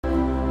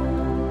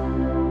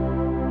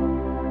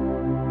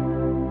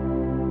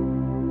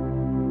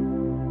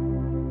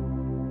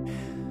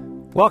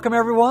Welcome,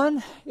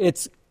 everyone.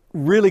 It's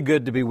really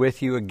good to be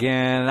with you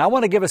again. And I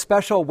want to give a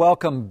special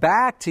welcome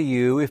back to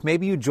you if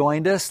maybe you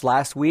joined us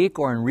last week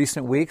or in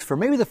recent weeks for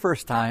maybe the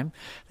first time.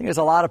 I think there's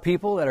a lot of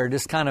people that are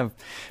just kind of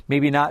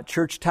maybe not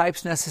church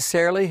types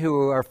necessarily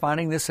who are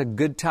finding this a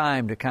good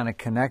time to kind of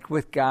connect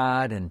with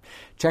God and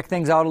check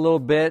things out a little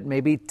bit,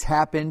 maybe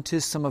tap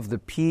into some of the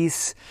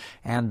peace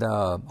and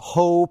the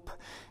hope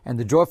and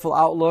the joyful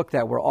outlook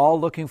that we're all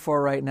looking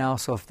for right now.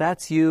 So if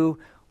that's you,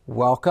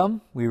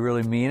 welcome. We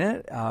really mean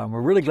it.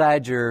 We're really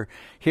glad you're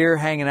here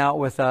hanging out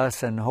with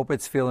us and hope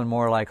it's feeling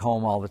more like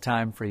home all the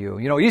time for you.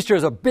 You know, Easter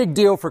is a big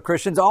deal for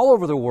Christians all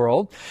over the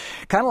world.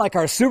 Kind of like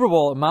our Super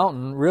Bowl at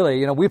Mountain, really.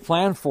 You know, we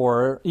planned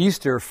for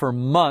Easter for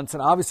months,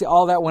 and obviously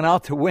all that went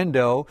out the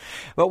window.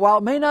 But while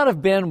it may not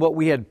have been what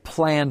we had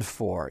planned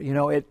for, you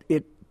know,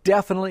 it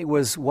definitely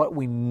was what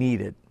we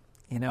needed.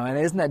 You know, and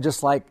isn't that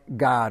just like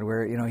God,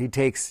 where, you know, He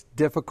takes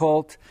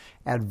difficult,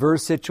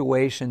 adverse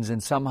situations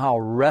and somehow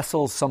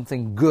wrestles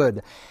something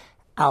good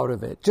out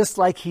of it, just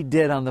like He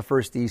did on the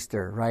first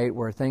Easter, right,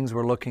 where things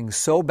were looking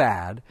so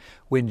bad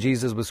when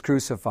Jesus was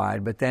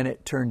crucified, but then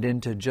it turned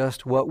into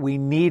just what we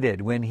needed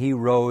when He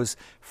rose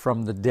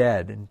from the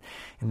dead. And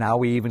now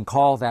we even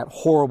call that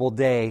horrible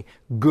day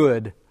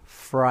Good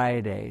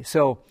Friday.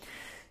 So,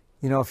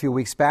 you know, a few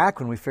weeks back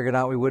when we figured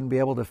out we wouldn't be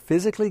able to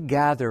physically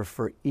gather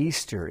for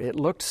Easter, it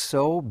looked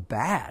so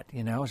bad,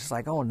 you know, it's just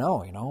like, oh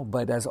no, you know,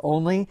 but as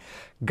only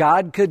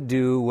God could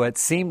do, what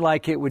seemed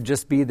like it would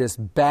just be this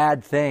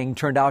bad thing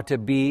turned out to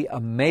be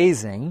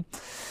amazing.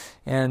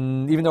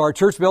 And even though our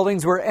church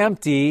buildings were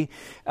empty,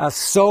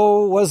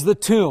 so was the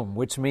tomb,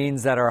 which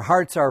means that our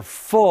hearts are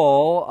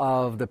full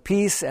of the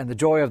peace and the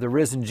joy of the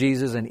risen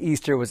Jesus, and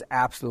Easter was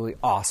absolutely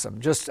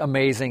awesome, just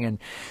amazing, and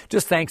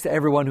just thanks to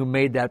everyone who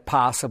made that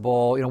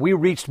possible. You know, we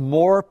reached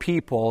more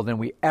people than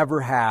we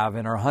ever have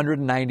in our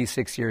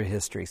 196-year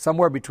history.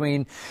 Somewhere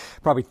between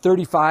probably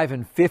 35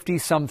 and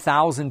 50-some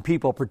thousand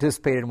people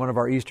participated in one of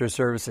our Easter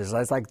services.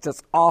 That's like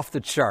just off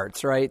the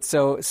charts, right?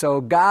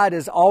 So God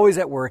is always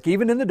at work,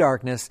 even in the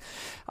darkness,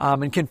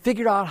 and can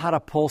figure out how to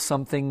pull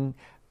something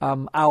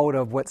out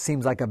of what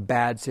seems like a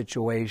bad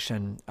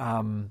situation.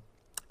 And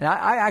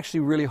I actually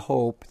really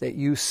hope that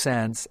you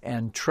sense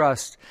and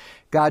trust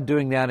God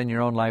doing that in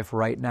your own life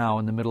right now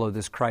in the middle of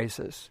this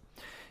crisis.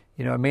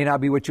 You know, it may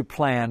not be what you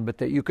planned, but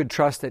that you could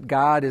trust that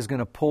God is going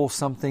to pull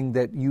something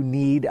that you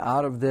need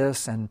out of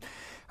this. And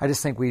I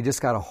just think we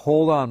just got to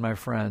hold on, my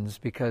friends,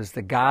 because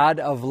the God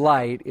of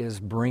light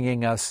is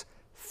bringing us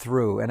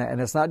through.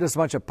 And it's not just a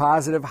bunch of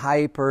positive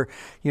hype or,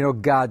 you know,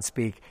 God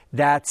speak.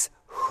 That's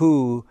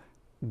who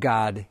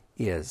God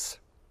is.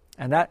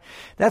 And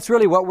that's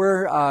really what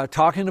we're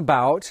talking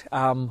about.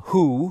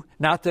 WHO,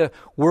 not the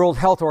World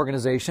Health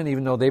Organization,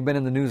 even though they've been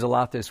in the news a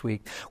lot this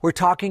week. We're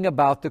talking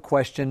about the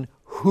question,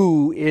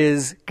 who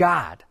is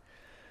God?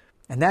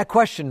 And that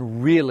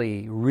question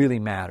really, really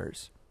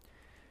matters.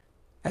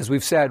 As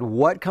we've said,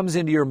 what comes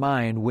into your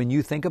mind when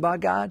you think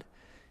about God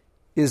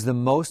is the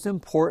most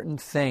important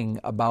thing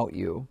about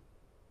you.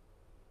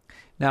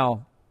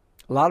 Now,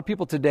 a lot of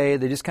people today,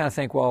 they just kind of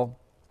think, well,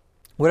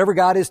 whatever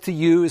God is to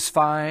you is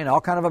fine. I'll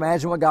kind of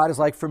imagine what God is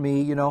like for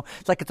me, you know.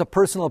 It's like it's a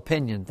personal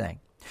opinion thing.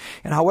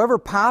 And however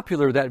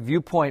popular that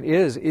viewpoint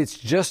is, it's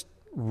just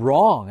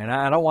wrong. And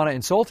I don't want to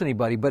insult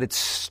anybody, but it's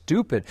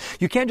stupid.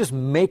 You can't just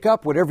make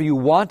up whatever you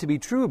want to be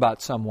true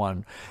about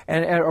someone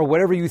or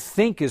whatever you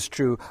think is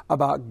true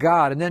about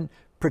God and then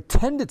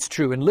pretend it's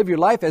true and live your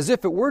life as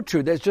if it were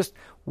true. There's just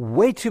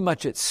way too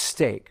much at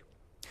stake.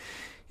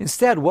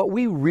 Instead, what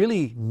we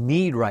really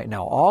need right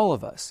now, all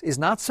of us, is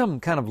not some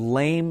kind of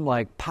lame,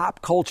 like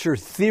pop culture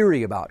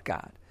theory about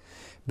God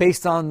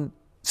based on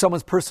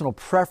someone's personal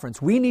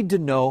preference. We need to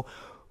know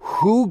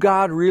who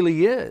God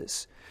really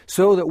is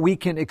so that we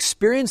can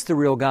experience the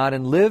real God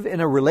and live in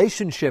a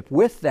relationship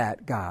with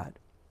that God.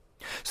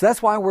 So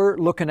that's why we're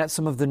looking at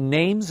some of the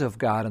names of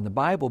God in the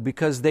Bible,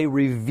 because they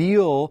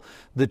reveal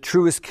the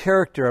truest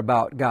character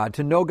about God.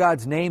 To know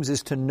God's names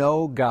is to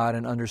know God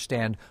and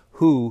understand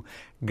who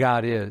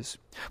God is.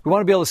 We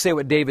want to be able to say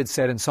what David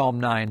said in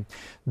Psalm 9.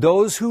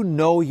 Those who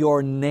know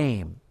your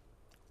name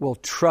will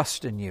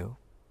trust in you.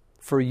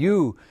 For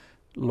you,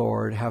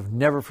 Lord, have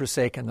never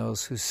forsaken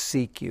those who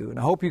seek you. And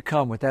I hope you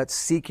come with that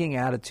seeking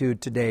attitude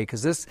today,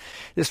 because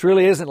this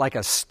really isn't like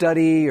a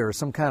study or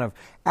some kind of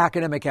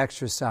academic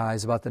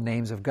exercise about the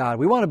names of God.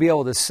 We want to be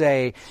able to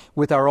say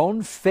with our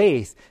own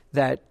faith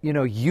that, you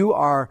know, you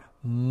are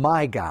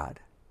my God,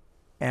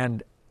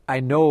 and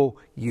I know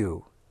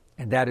you,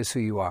 and that is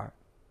who you are.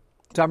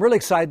 So I'm really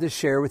excited to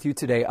share with you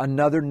today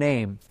another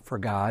name for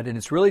God, and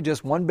it's really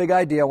just one big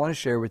idea I want to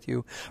share with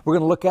you. We're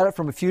going to look at it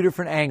from a few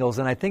different angles,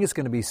 and I think it's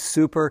going to be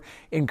super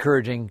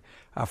encouraging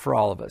for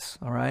all of us,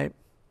 all right?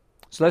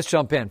 So let's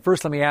jump in.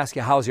 First, let me ask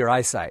you, how's your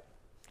eyesight?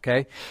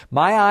 Okay?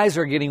 My eyes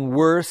are getting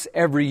worse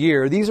every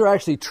year. These are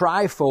actually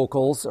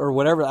trifocals or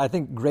whatever. I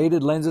think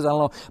graded lenses. I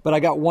don't know. But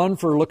I got one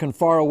for looking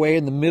far away,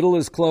 and the middle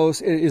is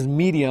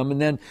medium, and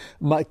then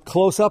my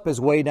close up is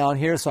way down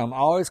here. So I'm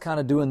always kind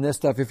of doing this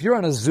stuff. If you're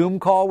on a Zoom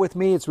call with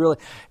me, it's really,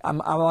 I'm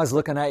always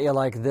looking at you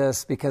like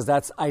this because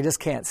I just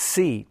can't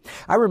see.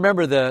 I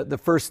remember the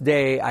first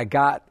day I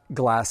got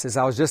glasses.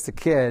 I was just a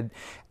kid,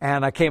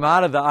 and I came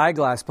out of the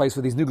eyeglass place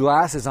with these new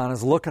glasses on. I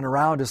was looking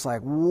around just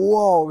like,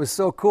 whoa, it was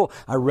so cool.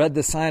 I read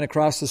the sign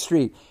across the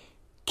street,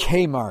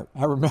 Kmart.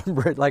 I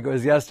remember it like it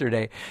was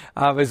yesterday.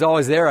 It was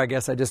always there, I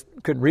guess. I just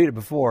couldn't read it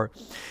before.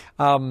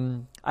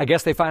 I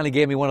guess they finally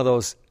gave me one of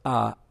those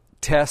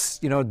tests,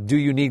 do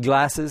you need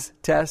glasses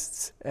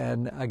tests?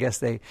 And I guess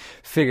they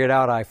figured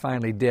out I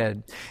finally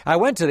did. I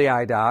went to the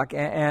eye doc,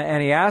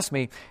 and he asked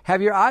me,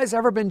 have your eyes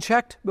ever been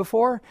checked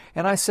before?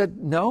 And I said,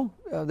 no,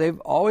 they've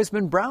always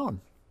been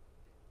brown.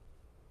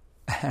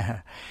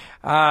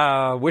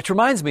 Which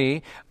reminds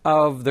me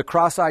of the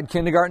cross-eyed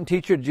kindergarten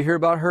teacher. Did you hear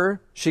about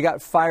her? She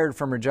got fired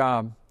from her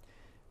job.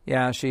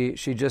 Yeah, she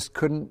just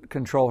couldn't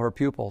control her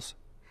pupils.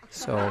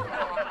 So,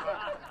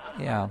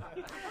 yeah.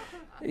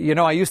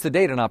 I used to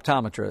date an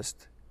optometrist.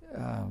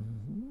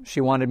 She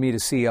wanted me to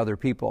see other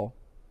people.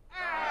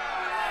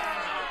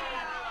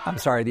 I'm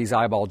sorry, these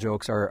eyeball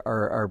jokes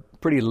are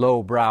pretty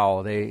low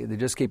brow. They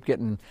just keep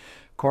getting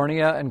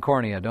cornea and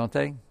cornea, don't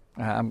they?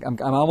 I'm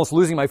almost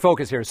losing my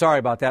focus here. Sorry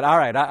about that. All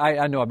right,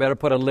 I know I better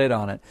put a lid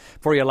on it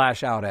before you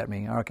lash out at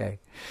me. Okay.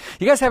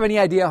 You guys have any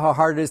idea how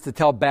hard it is to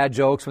tell bad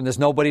jokes when there's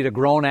nobody to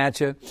groan at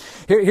you?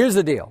 Here's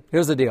the deal.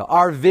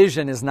 Our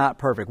vision is not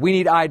perfect. We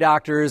need eye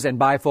doctors and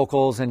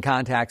bifocals and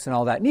contacts and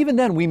all that. And even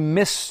then, we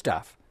miss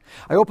stuff.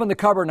 I open the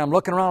cupboard and I'm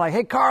looking around like,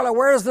 hey, Carla,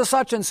 where's the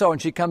such and so?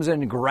 And she comes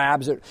in and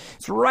grabs it.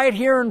 It's right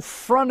here in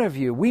front of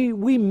you.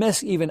 We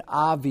miss even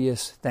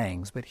obvious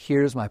things. But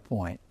here's my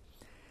point.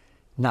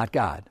 Not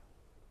God.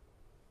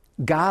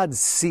 God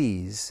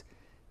sees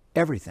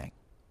everything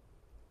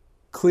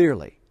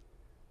clearly,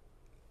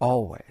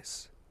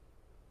 always.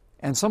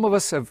 And some of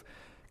us have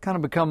kind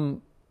of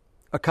become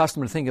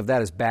accustomed to think of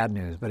that as bad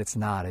news, but it's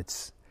not.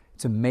 It's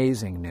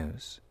amazing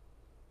news.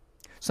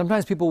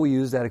 Sometimes people will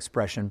use that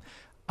expression,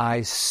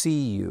 I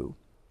see you.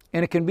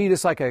 And it can be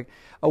just like a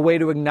way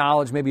to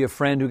acknowledge maybe a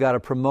friend who got a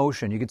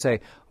promotion. You could say,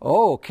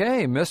 oh,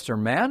 okay, Mr.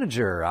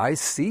 Manager, I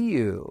see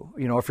you.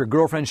 If your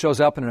girlfriend shows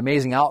up in an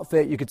amazing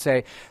outfit, you could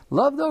say,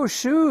 love those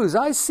shoes,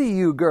 I see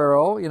you,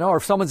 girl. Or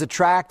if someone's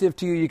attractive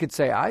to you, you could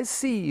say, I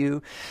see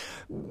you.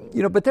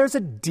 But there's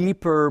a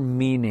deeper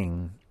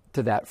meaning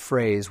to that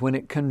phrase when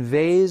it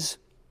conveys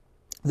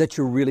that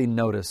you really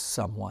notice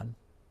someone,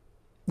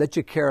 that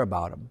you care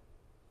about them.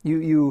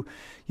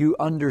 You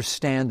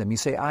understand them. You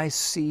say, I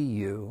see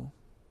you.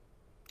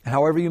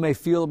 However you may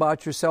feel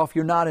about yourself,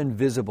 you're not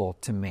invisible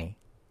to me.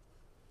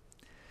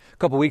 A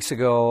couple weeks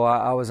ago,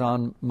 I was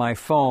on my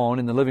phone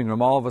in the living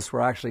room. All of us were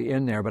actually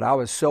in there, but I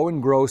was so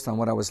engrossed on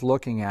what I was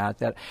looking at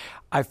that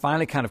I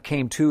finally kind of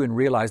came to and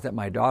realized that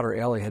my daughter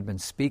Ellie had been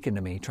speaking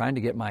to me, trying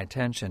to get my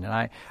attention,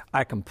 and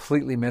I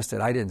completely missed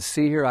it. I didn't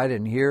see her. I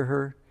didn't hear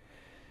her.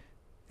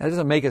 That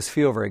doesn't make us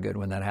feel very good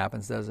when that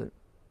happens, does it?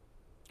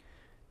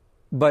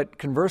 But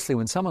conversely,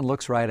 when someone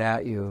looks right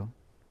at you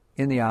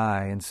in the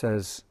eye and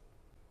says,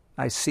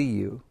 I see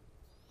you,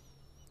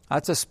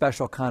 that's a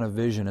special kind of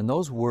vision. And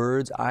those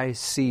words, I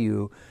see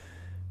you,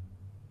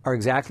 are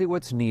exactly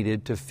what's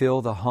needed to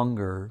fill the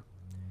hunger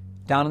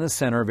down in the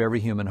center of every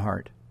human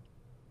heart.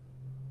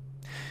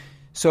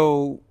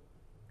 So,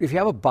 if you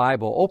have a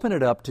Bible, open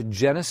it up to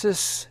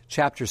Genesis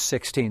chapter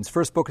 16. It's the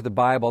first book of the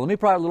Bible. Let me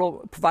provide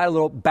a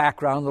little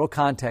background, a little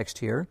context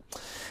here.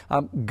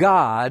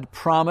 God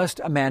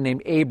promised a man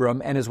named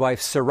Abram and his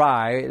wife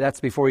Sarai, that's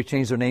before he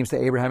changed their names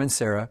to Abraham and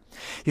Sarah.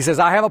 He says,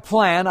 I have a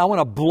plan. I want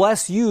to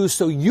bless you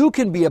so you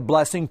can be a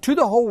blessing to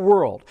the whole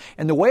world.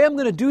 And the way I'm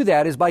going to do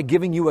that is by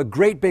giving you a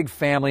great big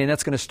family, and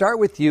that's going to start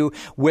with you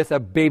with a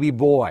baby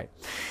boy.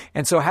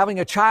 And so having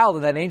a child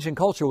in that ancient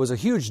culture was a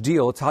huge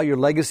deal. It's how your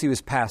legacy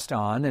was passed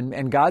on.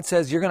 And God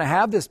says, you're going to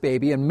have this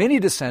baby and many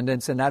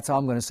descendants, and that's how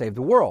I'm going to save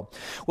the world.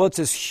 Well, it's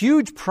this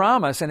huge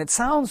promise, and it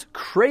sounds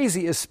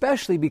crazy,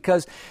 especially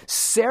because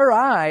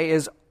Sarai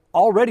is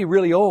already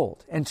really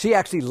old, and she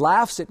actually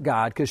laughs at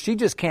God because she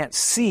just can't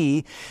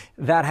see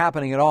that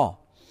happening at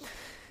all.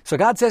 So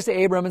God says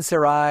to Abram and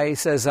Sarai, he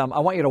says, I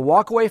want you to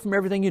walk away from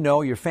everything you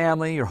know, your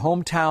family, your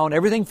hometown,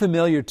 everything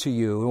familiar to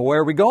you.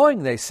 Where are we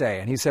going, they say?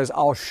 And he says,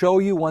 I'll show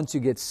you once you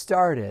get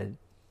started.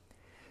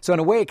 So in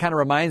a way, it kind of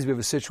reminds me of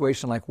a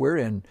situation like we're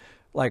in,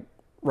 like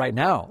right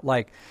now,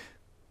 like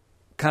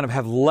kind of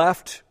have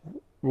left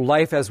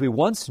life as we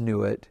once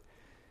knew it.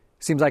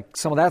 Seems like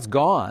some of that's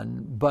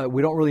gone, but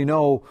we don't really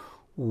know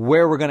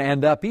where we're going to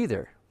end up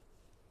either.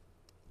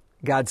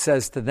 God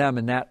says to them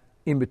in that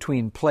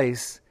in-between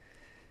place,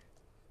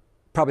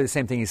 probably the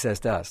same thing he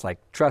says to us, like,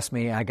 trust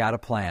me, I got a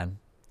plan.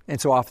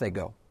 And so off they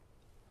go.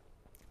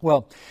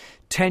 Well,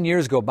 10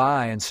 years go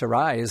by and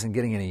Sarai isn't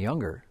getting any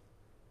younger.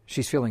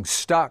 She's feeling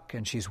stuck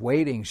and she's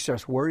waiting. She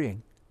starts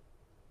worrying.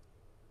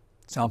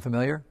 Sound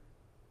familiar?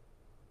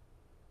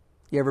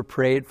 You ever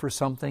prayed for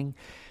something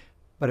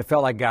but it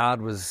felt like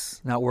God was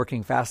not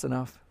working fast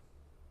enough.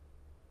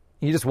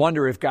 You just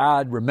wonder if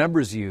God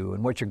remembers you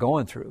and what you're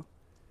going through.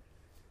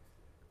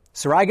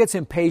 Sarai gets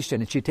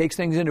impatient and she takes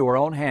things into her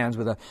own hands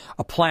with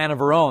a plan of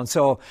her own.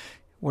 So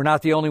we're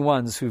not the only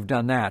ones who've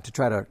done that, to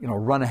try to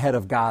run ahead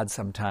of God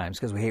sometimes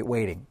because we hate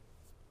waiting.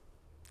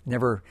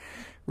 Never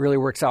really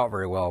works out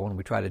very well when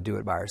we try to do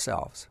it by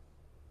ourselves.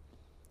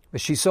 But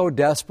she's so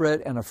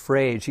desperate and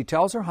afraid. She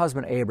tells her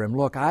husband Abram,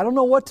 look, I don't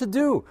know what to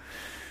do.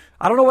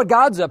 I don't know what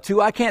God's up to.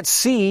 I can't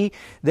see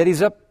that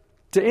he's up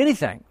to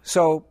anything.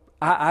 So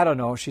I don't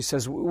know. She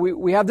says,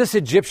 we have this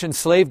Egyptian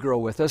slave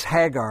girl with us,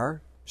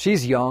 Hagar.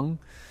 She's young.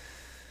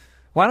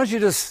 Why don't you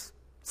just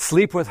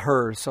sleep with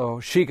her so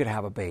she could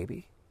have a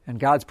baby and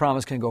God's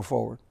promise can go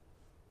forward?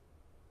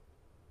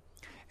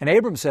 And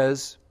Abram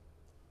says,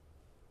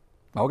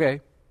 okay.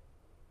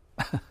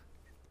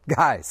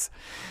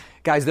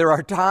 Guys, there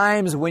are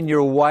times when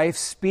your wife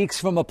speaks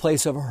from a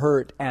place of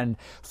hurt and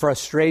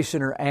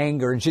frustration or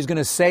anger, and she's going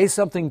to say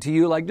something to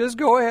you like, just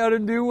go ahead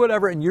and do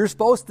whatever. And you're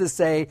supposed to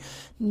say,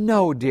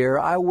 no, dear,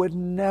 I would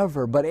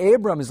never. But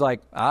Abram is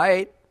like, all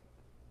right.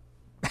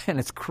 And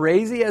as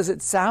crazy as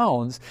it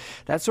sounds,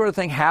 that sort of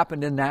thing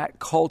happened in that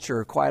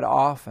culture quite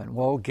often.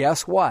 Well,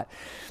 guess what?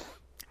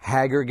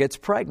 Hagar gets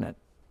pregnant.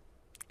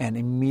 And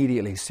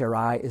immediately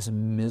Sarai is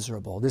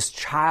miserable. This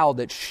child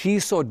that she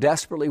so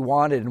desperately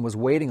wanted and was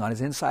waiting on is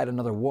inside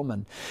another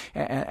woman.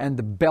 And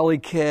the belly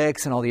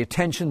kicks and all the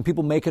attention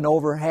people making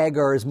over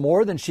Hagar is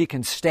more than she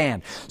can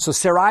stand. So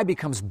Sarai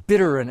becomes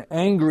bitter and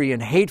angry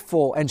and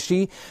hateful, and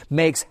she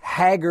makes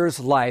Hagar's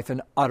life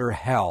an utter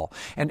hell.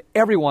 And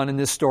everyone in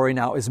this story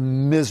now is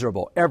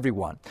miserable.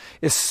 Everyone.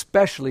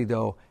 Especially,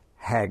 though,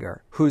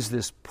 Hagar, who's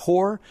this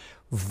poor,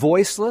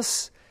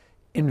 voiceless,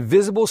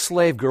 invisible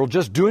slave girl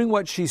just doing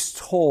what she's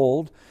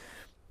told,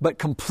 but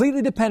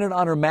completely dependent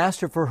on her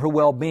master for her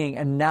well-being,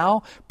 and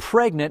now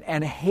pregnant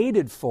and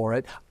hated for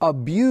it,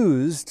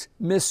 abused,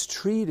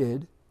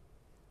 mistreated.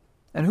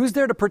 And who's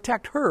there to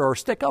protect her or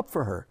stick up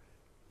for her?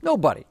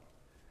 Nobody.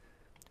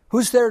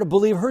 Who's there to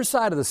believe her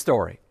side of the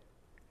story?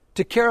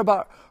 To care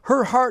about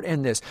her heart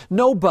in this?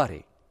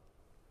 Nobody.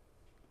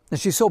 And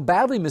she's so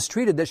badly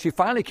mistreated that she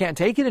finally can't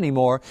take it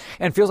anymore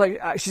and feels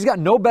like she's got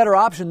no better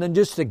option than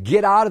just to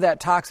get out of that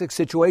toxic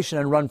situation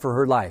and run for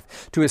her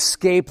life, to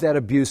escape that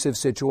abusive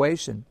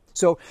situation.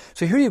 So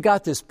here you've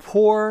got this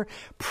poor,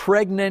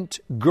 pregnant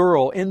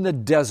girl in the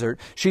desert.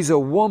 She's a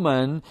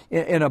woman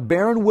in a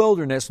barren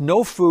wilderness,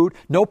 no food,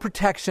 no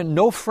protection,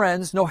 no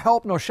friends, no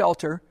help, no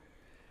shelter.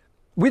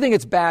 We think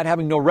it's bad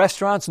having no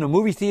restaurants, no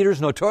movie theaters,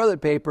 no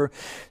toilet paper.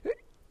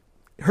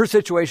 Her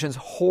situation's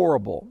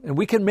horrible, and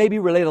we can maybe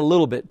relate a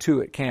little bit to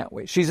it, can't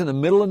we? She's in the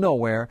middle of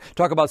nowhere.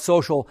 Talk about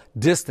social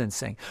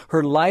distancing.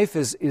 Her life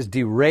is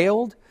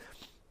derailed.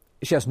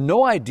 She has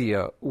no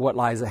idea what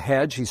lies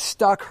ahead. She's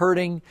stuck,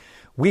 hurting,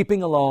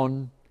 weeping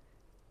alone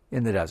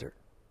in the desert.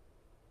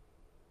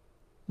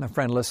 My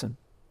friend, listen.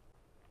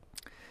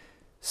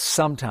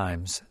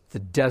 Sometimes the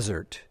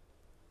desert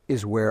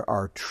is where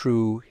our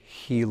true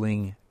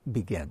healing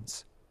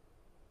begins.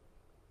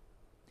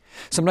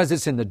 Sometimes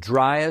it's in the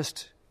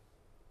driest,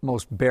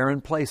 most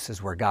barren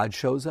places where God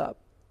shows up.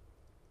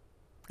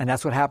 And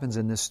that's what happens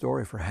in this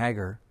story for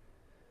Hagar.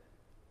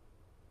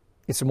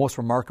 It's the most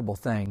remarkable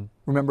thing.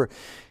 Remember,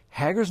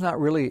 Hagar's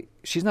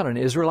she's not an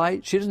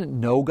Israelite. She doesn't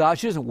know God.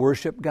 She doesn't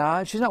worship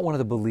God. She's not one of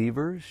the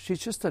believers. She's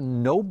just a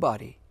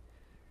nobody.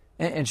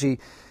 And she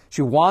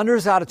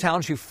wanders out of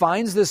town. She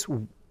finds this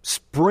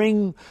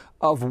spring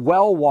of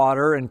well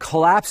water and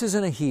collapses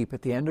in a heap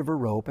at the end of her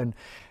rope. And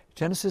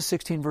Genesis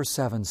 16 verse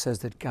 7 says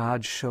that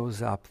God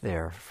shows up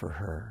there for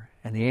her.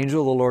 And the angel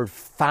of the Lord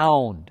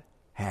found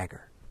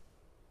Hagar.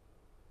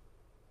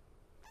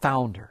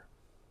 Found her.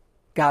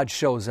 God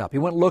shows up. He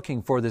went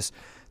looking for this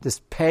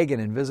pagan,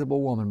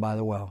 invisible woman by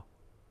the well.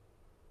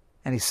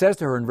 And he says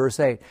to her in verse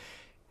 8,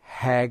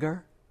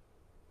 Hagar,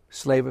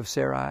 slave of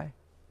Sarai,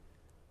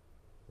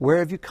 where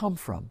have you come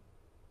from?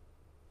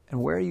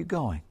 And where are you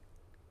going?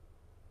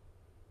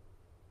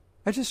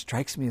 That just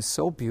strikes me as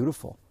so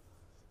beautiful.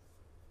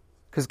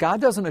 Because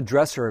God doesn't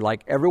address her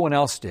like everyone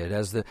else did,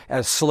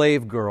 as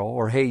slave girl,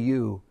 or hey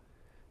you,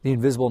 the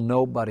invisible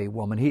nobody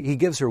woman. He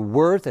gives her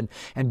worth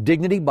and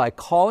dignity by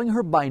calling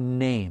her by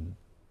name.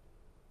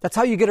 That's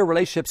how you get a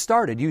relationship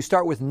started. You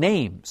start with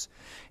names.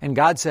 And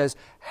God says,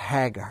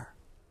 Hagar.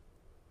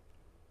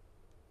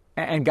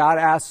 And God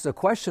asks a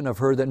question of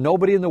her that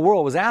nobody in the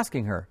world was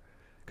asking her,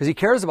 because He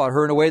cares about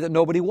her in a way that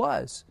nobody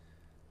was.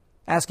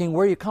 Asking,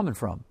 where are you coming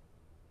from?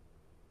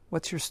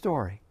 What's your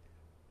story?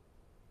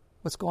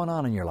 What's going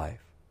on in your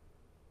life?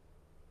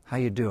 How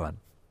you doing?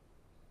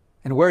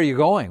 And where are you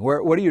going?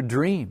 What are your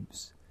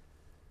dreams?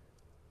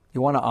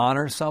 You want to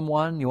honor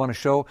someone? You want to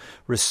show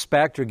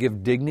respect or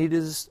give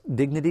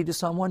dignity to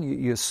someone?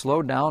 You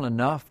slow down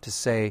enough to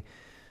say,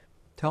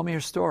 tell me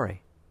your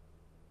story.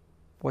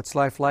 What's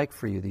life like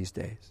for you these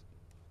days?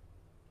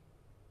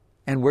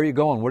 And where are you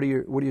going? What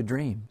are your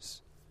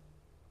dreams?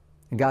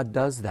 And God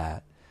does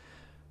that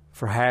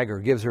for Hagar,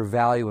 gives her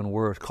value and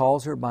worth,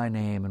 calls her by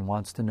name and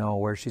wants to know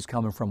where she's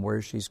coming from,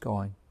 where she's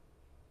going.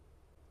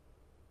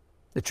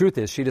 The truth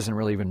is, she doesn't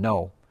really even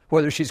know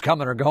whether she's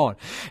coming or going.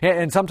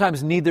 And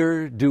sometimes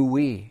neither do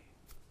we.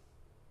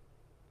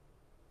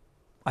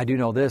 I do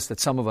know this, that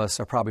some of us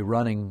are probably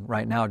running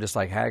right now just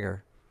like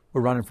Hagar.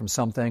 We're running from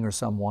something or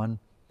someone.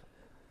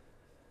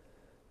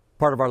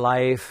 Part of our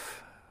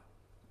life,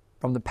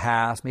 from the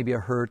past, maybe a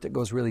hurt that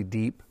goes really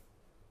deep.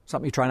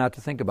 Something you try not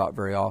to think about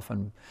very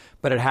often.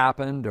 But it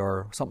happened,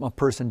 or something a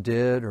person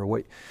did, or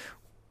what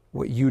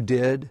you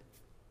did,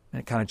 and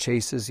it kind of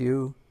chases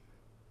you.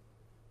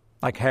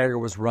 Like Hagar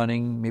was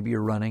running, maybe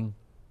you're running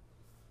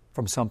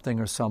from something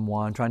or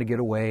someone, trying to get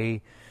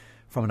away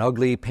from an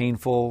ugly,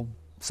 painful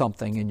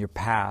something in your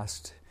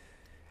past.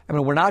 I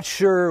mean, we're not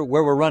sure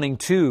where we're running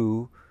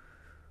to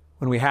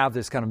when we have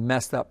this kind of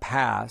messed up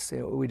past.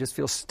 We just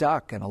feel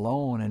stuck and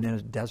alone and in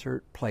a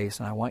desert place.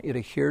 And I want you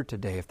to hear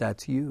today, if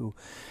that's you,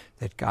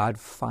 that God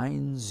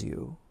finds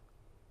you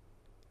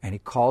and He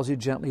calls you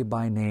gently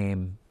by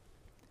name.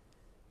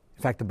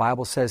 In fact, the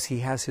Bible says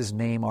He has His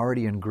name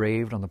already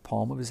engraved on the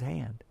palm of His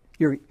hand.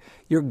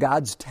 You're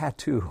God's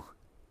tattoo.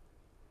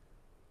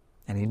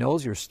 And He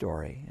knows your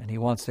story, and He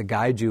wants to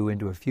guide you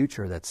into a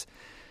future that's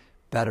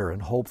better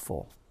and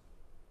hopeful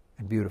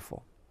and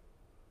beautiful.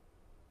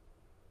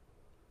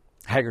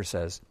 Hagar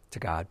says to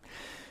God,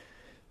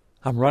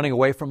 I'm running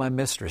away from my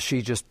mistress.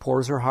 She just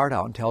pours her heart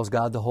out and tells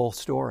God the whole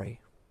story.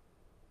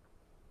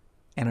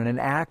 And in an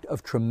act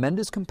of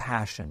tremendous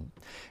compassion,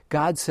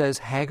 God says,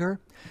 Hagar,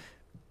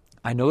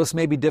 I know this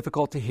may be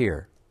difficult to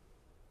hear,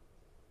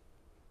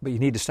 but you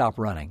need to stop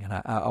running, and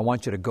I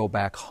want you to go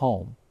back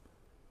home.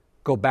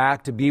 Go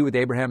back to be with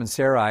Abraham and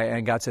Sarai,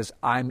 and God says,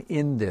 I'm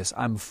in this.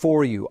 I'm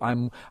for you.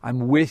 I'm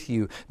with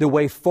you. The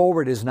way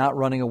forward is not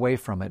running away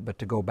from it, but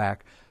to go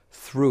back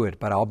through it.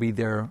 But I'll be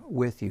there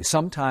with you.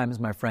 Sometimes,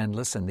 my friend,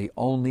 listen, the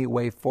only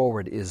way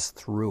forward is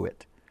through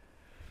it.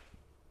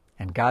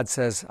 And God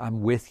says,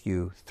 I'm with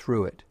you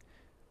through it.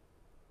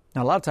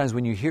 Now, a lot of times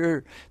when you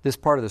hear this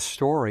part of the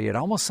story, it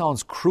almost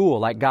sounds cruel,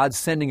 like God's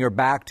sending her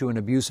back to an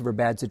abusive or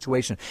bad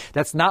situation.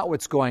 That's not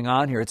what's going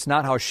on here. It's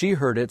not how she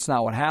heard it. It's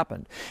not what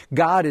happened.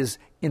 God is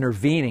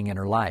intervening in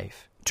her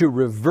life to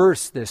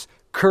reverse this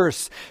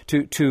curse,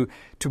 to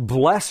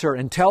bless her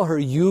and tell her,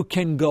 you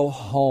can go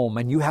home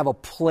and you have a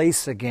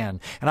place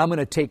again. And I'm going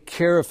to take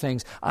care of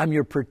things. I'm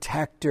your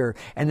protector.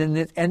 And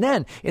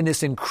then in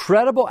this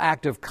incredible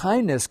act of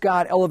kindness,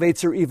 God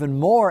elevates her even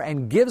more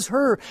and gives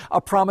her a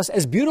promise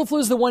as beautiful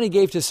as the one He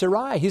gave to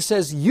Sarai. He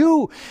says,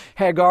 you,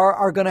 Hagar,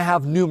 are going to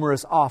have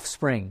numerous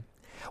offspring.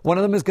 One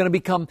of them is going to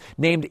become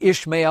named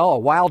Ishmael, a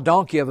wild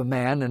donkey of a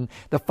man, and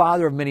the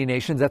father of many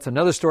nations. That's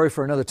another story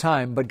for another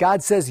time. But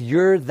God says,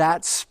 you're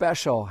that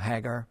special,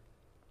 Hagar.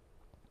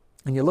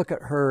 And you look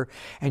at her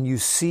and you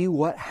see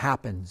what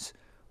happens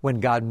when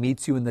God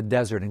meets you in the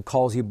desert and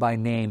calls you by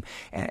name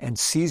and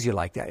sees you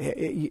like that.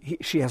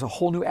 She has a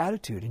whole new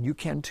attitude, and you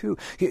can too.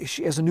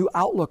 She has a new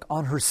outlook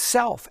on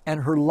herself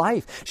and her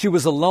life. She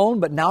was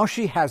alone, but now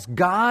she has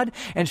God,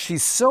 and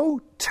she's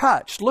so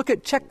touched.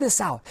 Check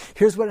this out.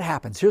 Here's what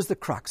happens. Here's the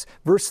crux.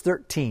 Verse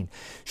 13.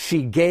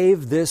 She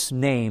gave this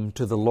name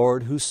to the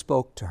Lord who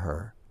spoke to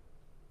her.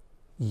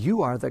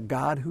 You are the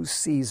God who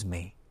sees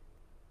me.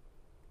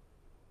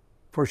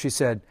 For she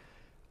said,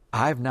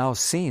 I've now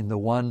seen the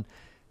one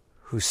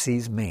who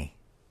sees me.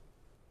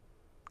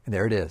 And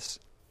there it is.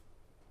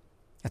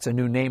 That's a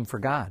new name for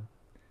God.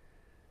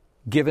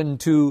 Given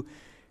to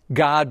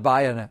God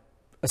by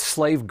a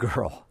slave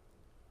girl.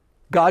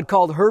 God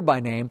called her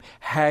by name,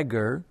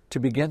 Hagar, to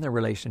begin the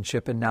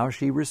relationship, and now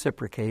she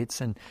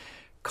reciprocates and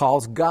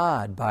calls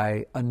God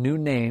by a new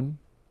name.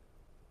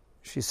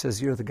 She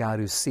says, you're the God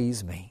who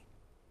sees me.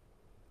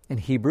 In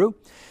Hebrew,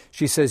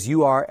 she says,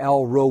 you are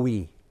El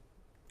Roi.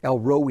 El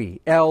Roi.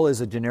 El is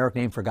a generic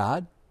name for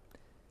God.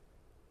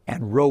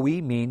 And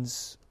Roi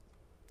means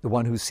the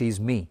one who sees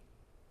me.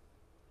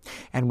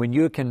 And when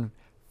you can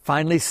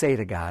finally say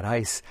to God,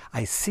 I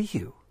see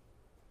you.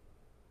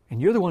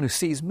 And you're the one who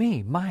sees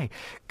me. My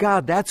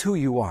God, that's who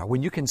you are.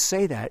 When you can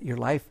say that, your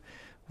life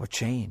will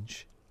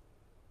change.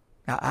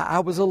 I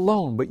was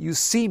alone, but you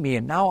see me,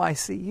 and now I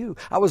see you.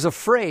 I was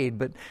afraid,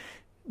 but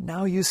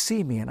now you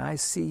see me, and I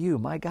see you.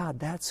 My God,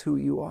 that's who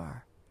you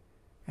are.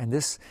 And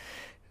this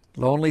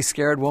lonely,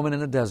 scared woman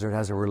in the desert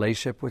has a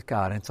relationship with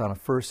God, and it's on a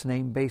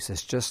first-name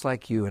basis, just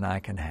like you and I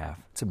can have.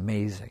 It's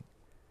amazing.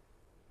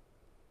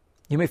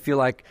 You may feel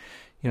like,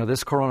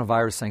 this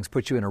coronavirus thing's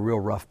put you in a real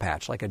rough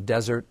patch, like a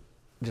desert,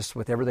 just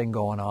with everything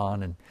going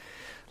on. And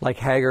like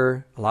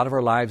Hagar, a lot of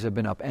our lives have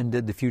been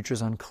upended. The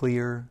future's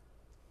unclear.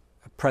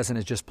 The present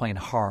is just plain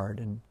hard,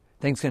 and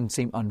things can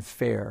seem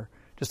unfair,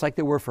 just like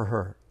they were for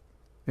her.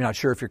 You're not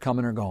sure if you're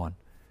coming or going,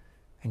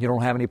 and you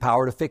don't have any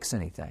power to fix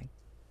anything.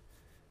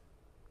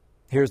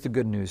 Here's the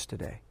good news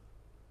today.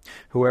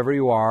 Whoever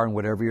you are and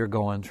whatever you're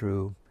going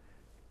through,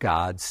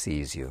 God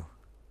sees you.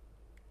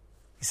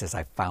 He says,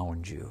 I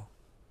found you.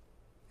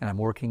 And I'm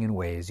working in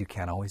ways you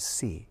can't always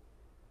see.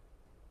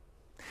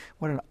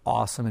 What an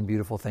awesome and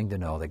beautiful thing to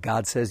know that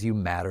God says you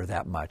matter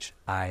that much.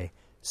 I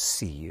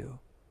see you.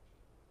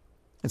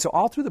 And so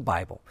all through the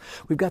Bible,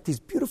 we've got these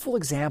beautiful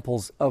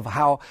examples of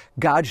how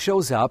God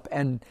shows up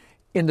and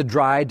in the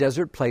dry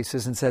desert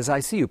places and says, I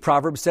see you.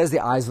 Proverbs says the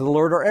eyes of the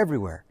Lord are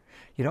everywhere.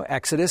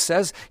 Exodus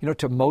says,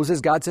 to Moses,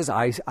 God says,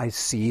 I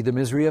see the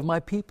misery of my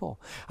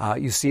people.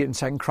 You see it in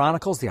 2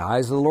 Chronicles, the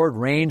eyes of the Lord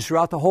range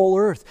throughout the whole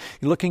earth.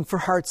 You're looking for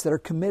hearts that are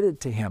committed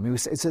to Him.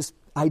 It's this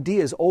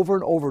ideas over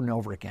and over and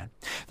over again.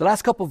 The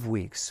last couple of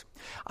weeks,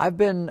 I've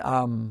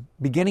been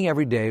beginning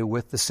every day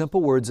with the simple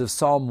words of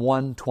Psalm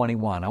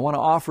 121. I want to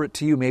offer it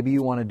to you. Maybe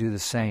you want to do the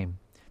same.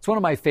 It's one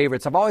of my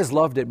favorites. I've always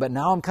loved it, but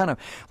now I'm kind of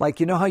like,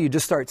 how you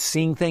just start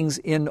seeing things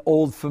in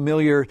old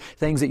familiar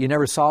things that you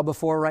never saw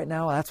before right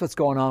now? That's what's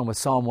going on with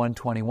Psalm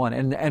 121.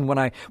 And when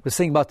I was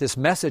thinking about this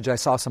message, I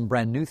saw some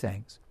brand new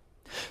things.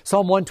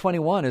 Psalm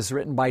 121 is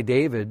written by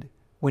David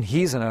when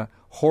he's in a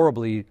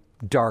horribly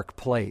dark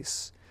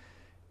place.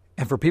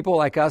 And for people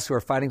like us who are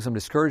fighting some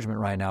discouragement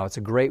right now, it's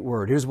a great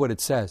word. Here's what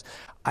it says.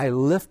 I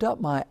lift up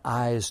my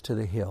eyes to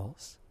the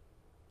hills.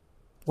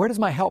 Where does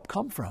my help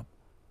come from?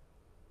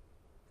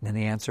 And then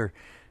the answer,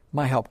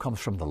 my help comes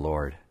from the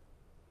Lord,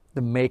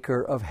 the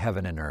maker of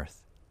heaven and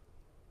earth.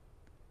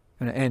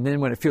 And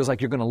then when it feels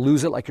like you're going to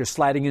lose it, like you're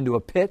sliding into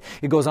a pit,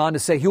 it goes on to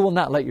say, He will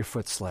not let your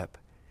foot slip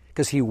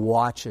because He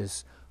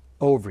watches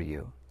over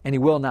you. And He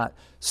will not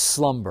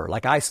slumber.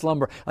 Like I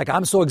slumber. Like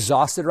I'm so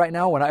exhausted right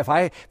now. If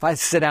I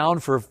sit down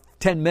for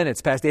 10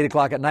 minutes past 8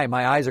 o'clock at night,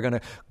 my eyes are going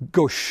to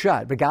go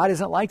shut. But God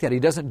isn't like that. He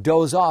doesn't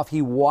doze off.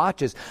 He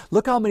watches.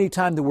 Look how many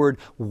times the word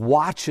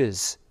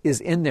watches is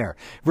in there.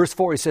 Verse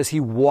 4, He says, He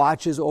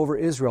watches over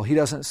Israel. He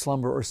doesn't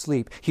slumber or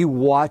sleep. He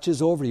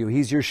watches over you.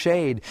 He's your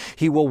shade.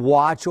 He will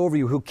watch over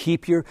you. He'll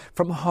keep you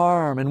from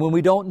harm. And when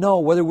we don't know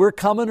whether we're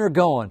coming or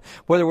going,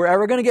 whether we're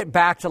ever going to get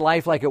back to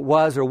life like it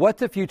was or what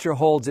the future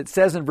holds, it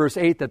says in verse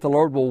 8 that the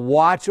Lord will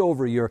watch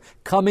over your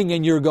coming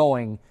and your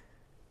going,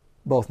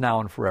 both now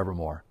and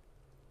forevermore.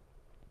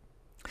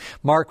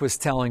 Mark was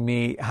telling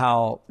me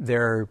how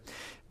their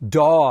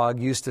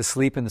dog used to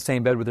sleep in the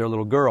same bed with their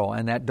little girl.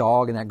 And that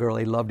dog and that girl,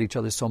 they loved each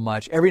other so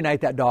much. Every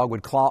night that dog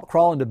would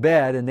crawl into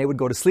bed and they would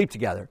go to sleep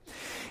together.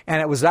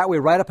 And it was that way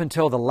right up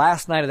until the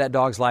last night of that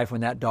dog's life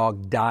when that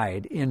dog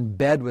died in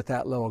bed with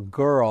that little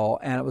girl.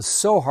 And it was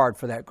so hard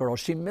for that girl.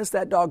 She missed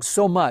that dog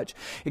so much.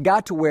 It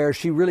got to where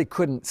she really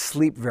couldn't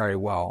sleep very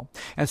well.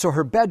 And so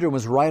her bedroom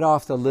was right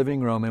off the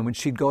living room. And when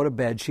she'd go to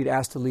bed, she'd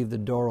ask to leave the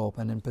door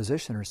open and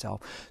position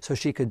herself so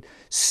she could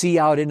see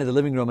out into the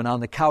living room. And on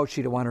the couch,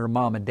 she'd want her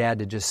mom and dad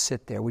to just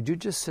sit there. Would you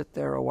just sit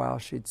there a while,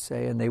 she'd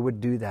say. And they would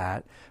do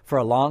that for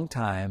a long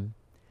time.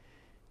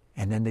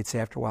 And then they'd say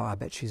after a while, I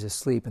bet she's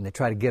asleep. And they'd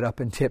try to get up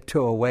and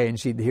tiptoe away. And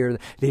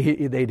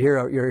they'd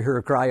hear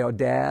her cry out,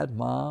 Dad,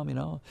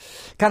 Mom,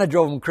 Kind of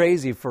drove them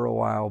crazy for a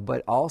while.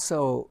 But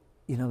also,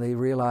 they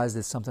realized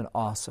there's something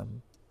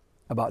awesome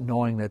about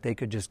knowing that they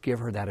could just give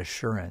her that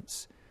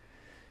assurance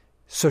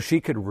so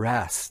she could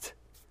rest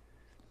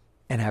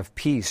and have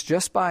peace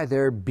just by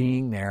their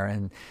being there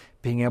and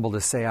being able to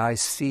say, I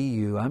see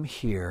you, I'm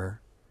here,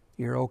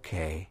 you're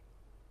okay.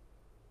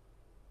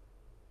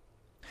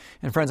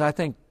 And friends, I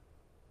think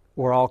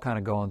we're all kind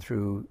of going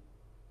through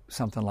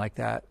something like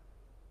that.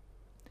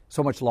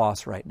 So much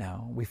loss right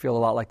now. We feel a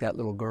lot like that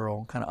little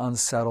girl, kind of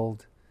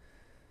unsettled.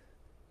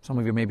 Some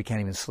of you maybe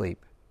can't even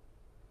sleep.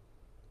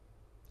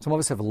 Some of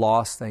us have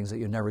lost things that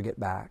you'll never get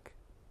back.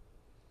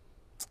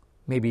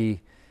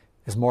 Maybe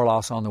there's more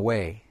loss on the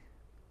way.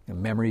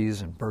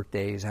 Memories and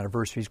birthdays,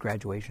 anniversaries,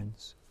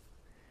 graduations.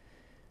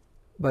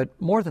 But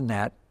more than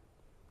that,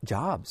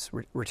 jobs,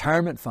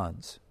 retirement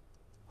funds,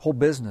 whole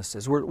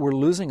businesses. We're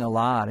losing a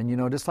lot.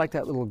 And, just like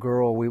that little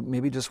girl, we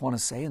maybe just want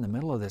to say in the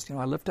middle of this,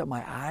 I lift up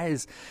my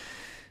eyes.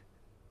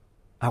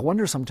 I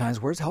wonder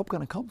sometimes, where's help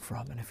going to come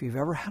from? And if you've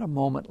ever had a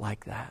moment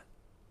like that,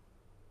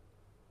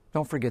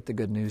 don't forget the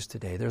good news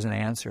today. There's an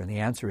answer, and the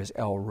answer is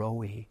El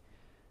Roi.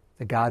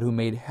 The God who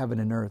made heaven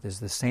and earth is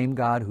the same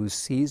God who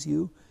sees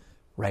you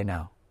right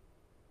now.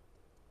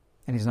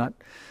 And He's not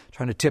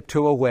trying to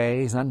tiptoe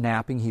away. He's not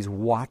napping. He's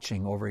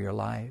watching over your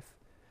life.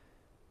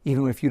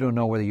 Even if you don't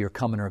know whether you're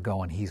coming or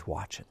going, He's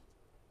watching.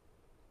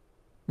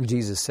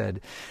 Jesus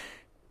said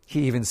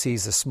He even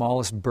sees the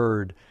smallest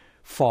bird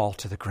fall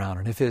to the ground.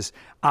 And if His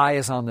eye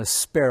is on the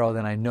sparrow,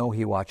 then I know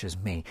He watches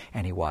me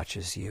and He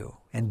watches you.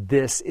 And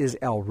this is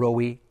El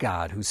Roi,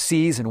 God, who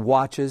sees and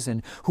watches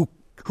and who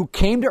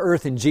came to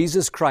earth in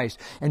Jesus Christ.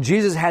 And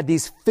Jesus had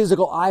these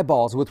physical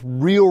eyeballs with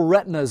real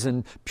retinas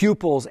and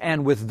pupils.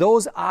 And with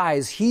those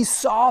eyes, He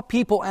saw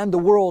people and the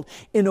world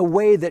in a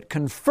way that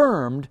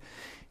confirmed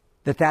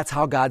that that's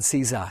how God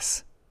sees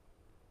us.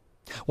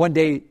 One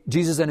day,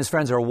 Jesus and His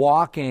friends are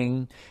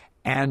walking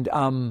and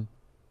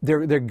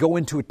they're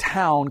going to a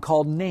town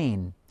called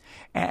Nain.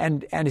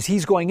 And as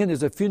He's going in,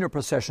 there's a funeral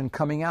procession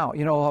coming out.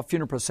 A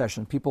funeral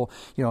procession, people,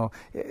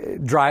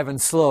 driving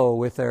slow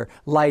with their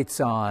lights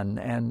on.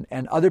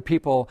 And other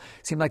people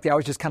seem like they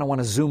always just kind of want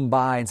to zoom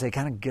by and say,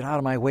 kind of get out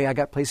of my way. I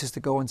got places to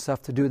go and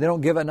stuff to do. They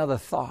don't give another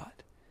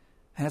thought.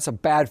 And that's a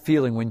bad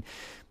feeling when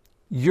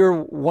you're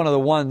one of the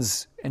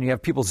ones and you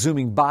have people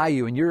zooming by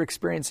you and you're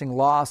experiencing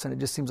loss and it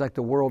just seems like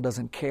the world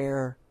doesn't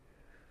care.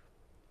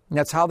 And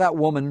that's how that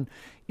woman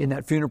in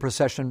that funeral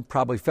procession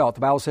probably felt.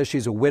 The Bible says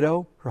she's a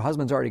widow. Her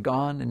husband's already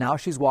gone. And now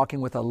she's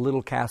walking with a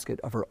little casket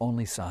of her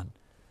only son.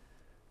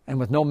 And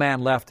with no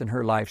man left in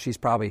her life, she's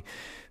probably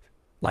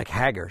like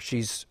Hagar.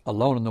 She's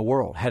alone in the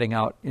world, heading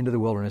out into the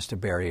wilderness to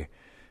bury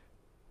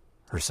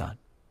her son.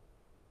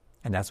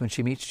 And that's when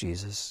she meets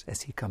Jesus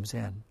as he comes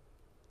in.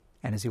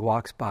 And as he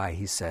walks by,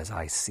 he says,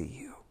 I see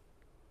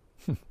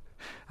you.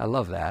 I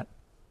love that.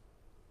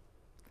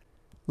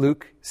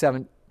 Luke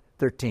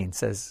 7:13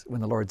 says, when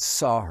the Lord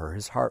saw her,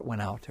 his heart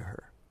went out to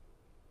her.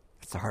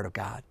 It's the heart of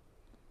God.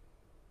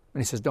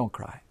 And he says, don't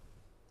cry.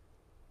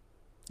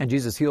 And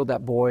Jesus healed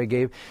that boy,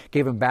 gave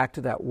him back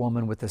to that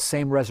woman with the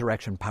same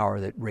resurrection power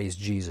that raised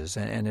Jesus.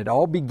 And it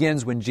all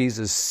begins when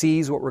Jesus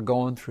sees what we're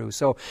going through.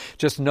 So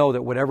just know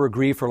that whatever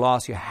grief or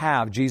loss you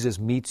have, Jesus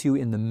meets you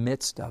in the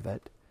midst of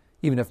it.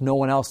 Even if no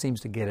one else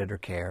seems to get it or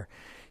care.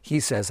 He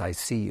says, I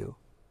see you.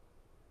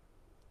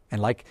 And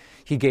like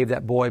he gave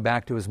that boy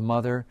back to his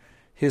mother,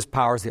 his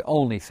power is the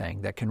only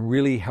thing that can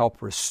really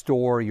help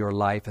restore your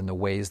life in the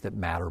ways that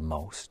matter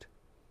most.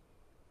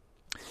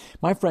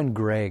 My friend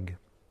Greg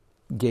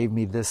gave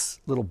me this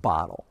little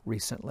bottle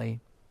recently.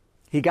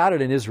 He got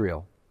it in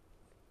Israel.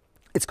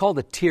 It's called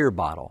a tear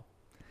bottle.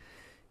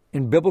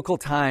 In biblical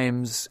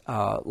times,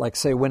 like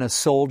say when a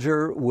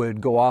soldier would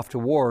go off to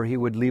war, he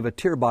would leave a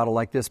tear bottle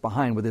like this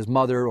behind with his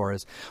mother or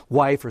his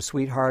wife or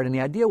sweetheart. And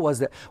the idea was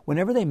that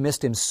whenever they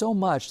missed him so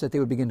much that they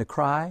would begin to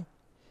cry,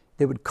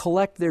 they would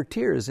collect their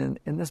tears in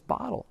this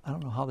bottle. I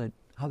don't know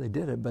how they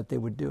did it, but they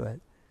would do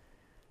it.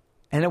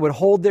 And it would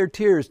hold their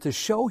tears to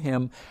show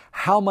him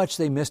how much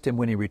they missed him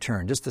when he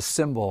returned, just a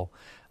symbol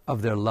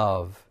of their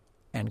love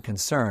and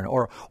concern.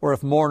 Or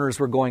if mourners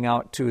were going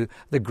out to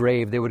the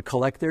grave, they would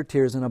collect their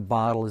tears in a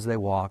bottle as they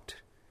walked,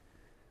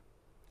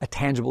 a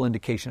tangible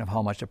indication of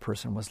how much a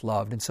person was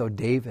loved. And so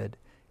David,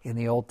 in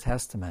the Old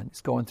Testament,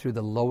 is going through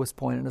the lowest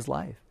point in his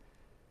life.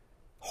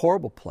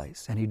 Horrible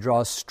place. And he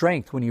draws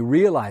strength when he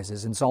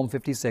realizes in Psalm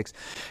 56,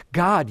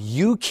 God,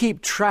 you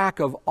keep track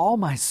of all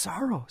my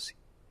sorrows.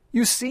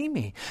 You see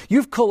me.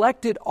 You've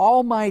collected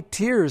all my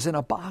tears in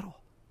a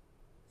bottle.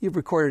 You've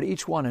recorded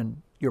each one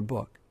in your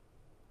book.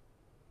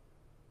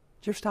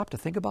 Did you ever stop to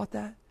think about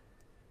that?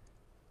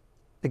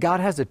 That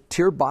God has a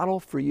tear bottle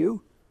for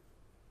you?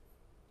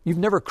 You've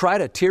never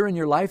cried a tear in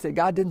your life that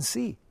God didn't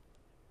see.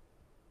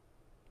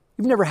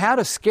 You've never had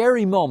a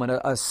scary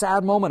moment, a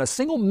sad moment, a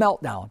single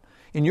meltdown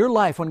in your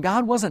life when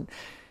God wasn't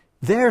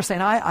there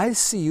saying, I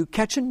see you,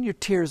 catching your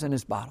tears in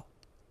his bottle.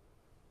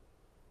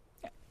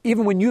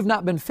 Even when you've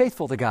not been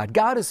faithful to God,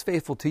 God is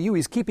faithful to you.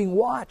 He's keeping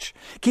watch,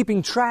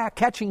 keeping track,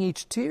 catching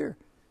each tear.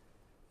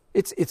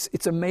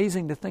 It's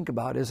amazing to think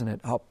about, isn't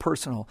it? How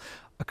personal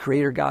a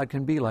creator God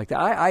can be like that.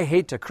 I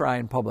hate to cry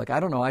in public. I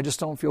don't know. I just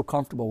don't feel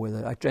comfortable with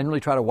it. I generally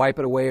try to wipe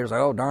it away or say,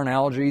 oh, darn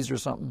allergies or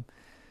something.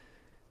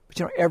 But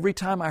you know, every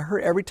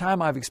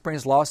time I've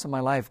experienced loss in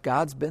my life,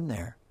 God's been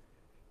there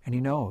and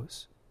he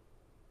knows.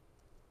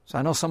 So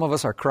I know some of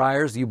us are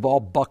criers. You ball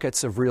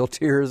buckets of real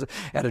tears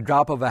at a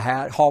drop of a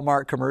hat,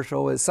 Hallmark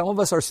commercial. Some of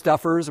us are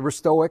stuffers. We're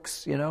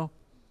stoics, you know.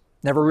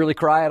 Never really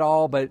cry at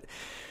all, but it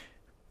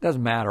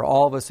doesn't matter.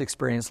 All of us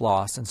experience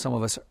loss, and some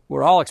of us,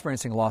 we're all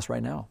experiencing loss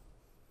right now.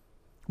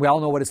 We all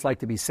know what it's like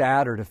to be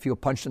sad or to feel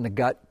punched in the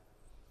gut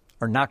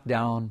or knocked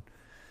down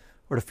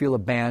or to feel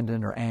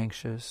abandoned or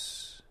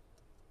anxious.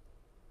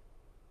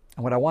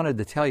 And what I wanted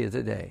to tell you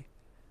today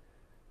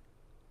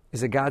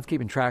is that God's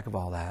keeping track of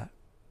all that,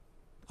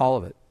 all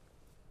of it.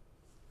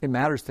 It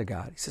matters to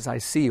God. He says, I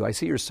see you. I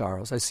see your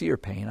sorrows. I see your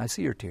pain. I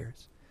see your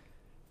tears.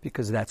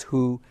 Because that's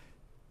who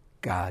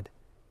God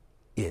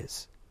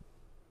is.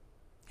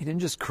 He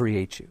didn't just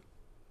create you.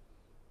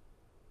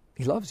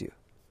 He loves you.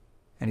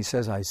 And he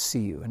says, I see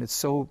you. And it's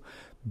so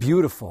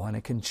beautiful. And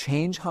it can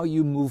change how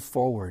you move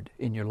forward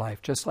in your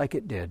life, just like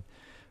it did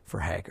for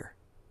Hagar.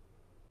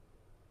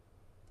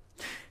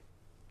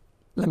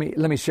 Let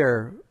me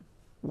share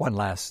one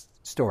last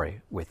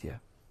story with you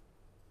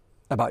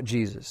about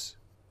Jesus.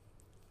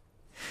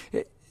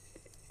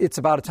 It's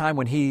about a time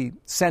when he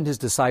sent his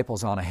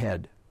disciples on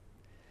ahead.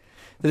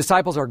 The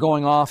disciples are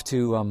going off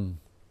to,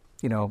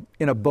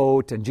 in a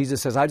boat, and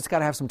Jesus says, I just got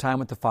to have some time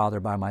with the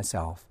Father by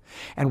myself.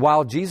 And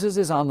while Jesus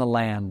is on the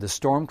land, the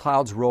storm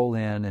clouds roll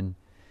in, and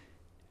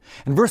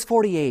verse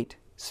 48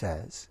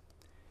 says,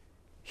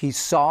 he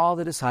saw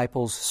the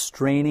disciples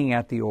straining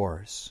at the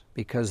oars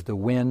because the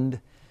wind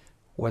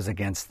was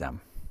against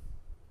them.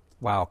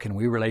 Wow, can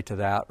we relate to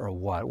that or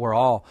what? We're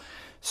all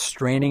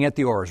straining at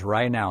the oars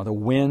right now. The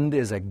wind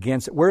is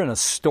against it. We're in a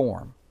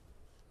storm.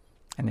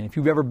 And if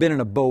you've ever been in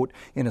a boat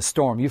in a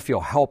storm, you feel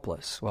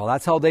helpless. Well,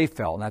 that's how they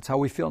felt, and that's how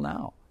we feel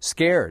now.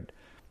 Scared.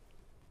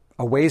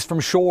 A ways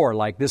from shore,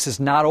 like this is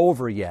not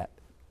over yet.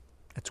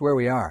 That's where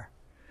we are.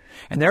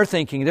 And they're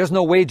thinking, there's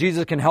no way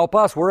Jesus can help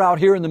us. We're out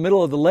here in the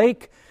middle of the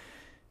lake.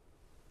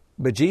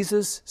 But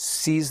Jesus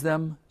sees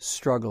them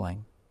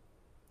struggling.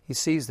 He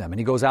sees them and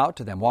he goes out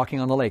to them walking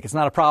on the lake. It's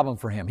not a problem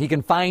for him. He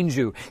can find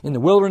you in the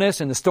wilderness,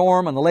 in the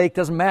storm, on the lake,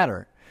 doesn't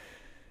matter.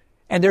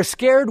 And they're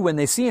scared when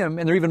they see him,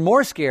 and they're even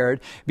more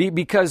scared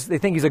because they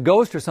think he's a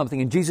ghost or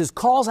something. And Jesus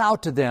calls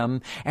out to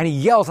them, and he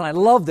yells, and I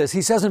love this.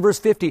 He says in verse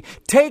 50,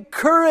 "Take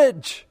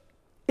courage.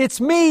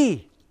 It's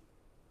me.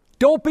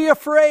 Don't be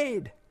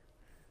afraid."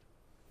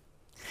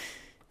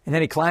 And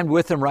then he climbed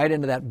with them right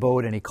into that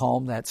boat, and he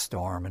calmed that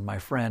storm. And my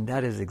friend,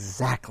 that is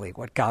exactly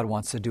what God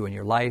wants to do in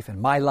your life and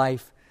my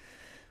life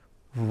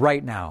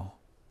right now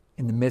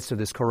in the midst of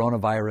this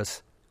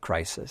coronavirus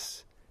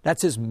crisis.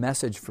 That's his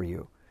message for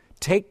you.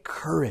 Take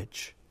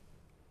courage.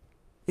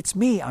 It's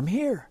me. I'm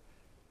here.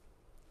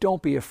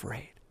 Don't be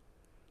afraid.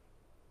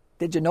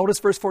 Did you notice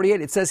verse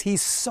 48? It says he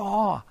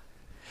saw.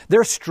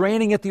 They're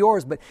straining at the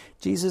oars, but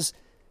Jesus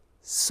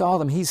saw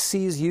them. He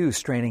sees you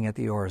straining at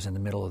the oars in the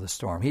middle of the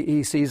storm.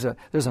 He sees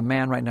there's a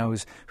man right now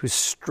who's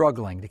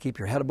struggling to keep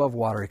your head above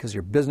water because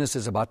your business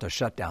is about to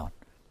shut down.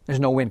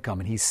 There's no wind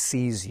coming. He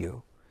sees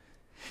you.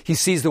 He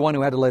sees the one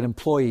who had to let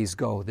employees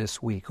go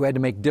this week, who had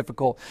to make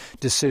difficult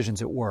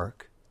decisions at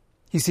work.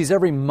 He sees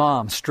every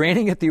mom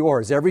straining at the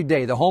oars every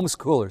day, the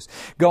homeschoolers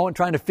going,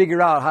 trying to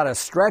figure out how to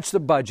stretch the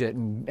budget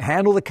and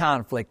handle the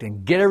conflict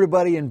and get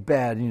everybody in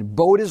bed. And the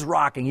boat is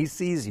rocking. He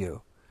sees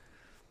you.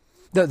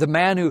 The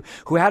man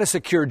who had a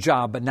secure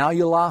job, but now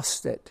you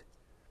lost it.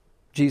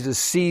 Jesus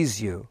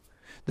sees you.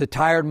 The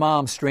tired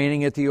mom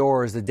straining at the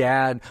oars, the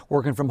dad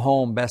working from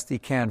home best he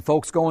can,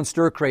 folks going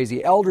stir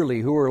crazy, elderly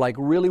who are like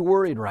really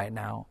worried right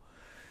now,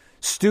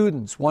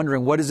 students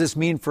wondering, what does this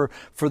mean for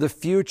the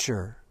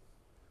future?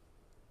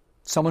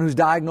 Someone who's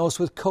diagnosed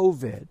with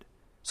COVID,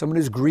 someone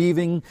who's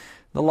grieving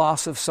the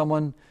loss of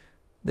someone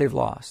they've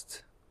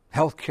lost.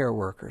 Healthcare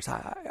workers.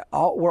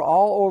 We're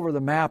all over the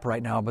map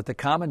right now, but the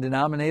common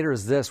denominator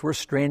is this. We're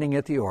straining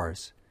at the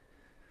oars.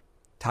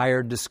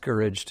 Tired,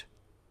 discouraged,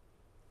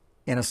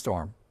 in a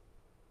storm.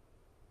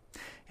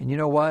 And you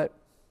know what?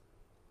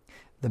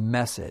 The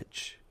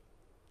message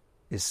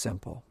is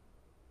simple.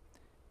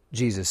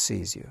 Jesus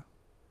sees you.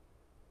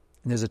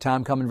 And there's a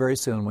time coming very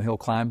soon when he'll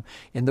climb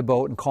in the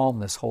boat and calm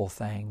this whole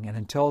thing. And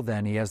until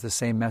then, he has the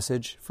same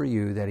message for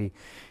you that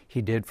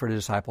he did for the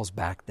disciples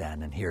back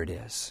then. And here it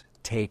is.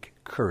 Take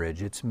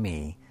courage. It's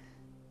me.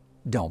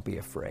 Don't be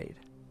afraid.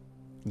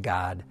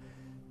 God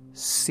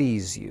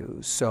sees you.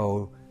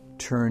 So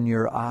turn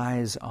your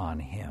eyes on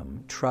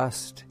him.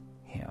 Trust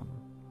him.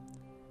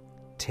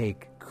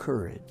 Take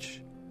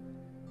courage.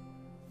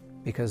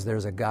 Because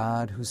there's a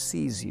God who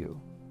sees you,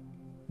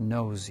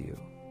 knows you,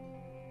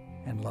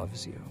 and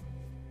loves you.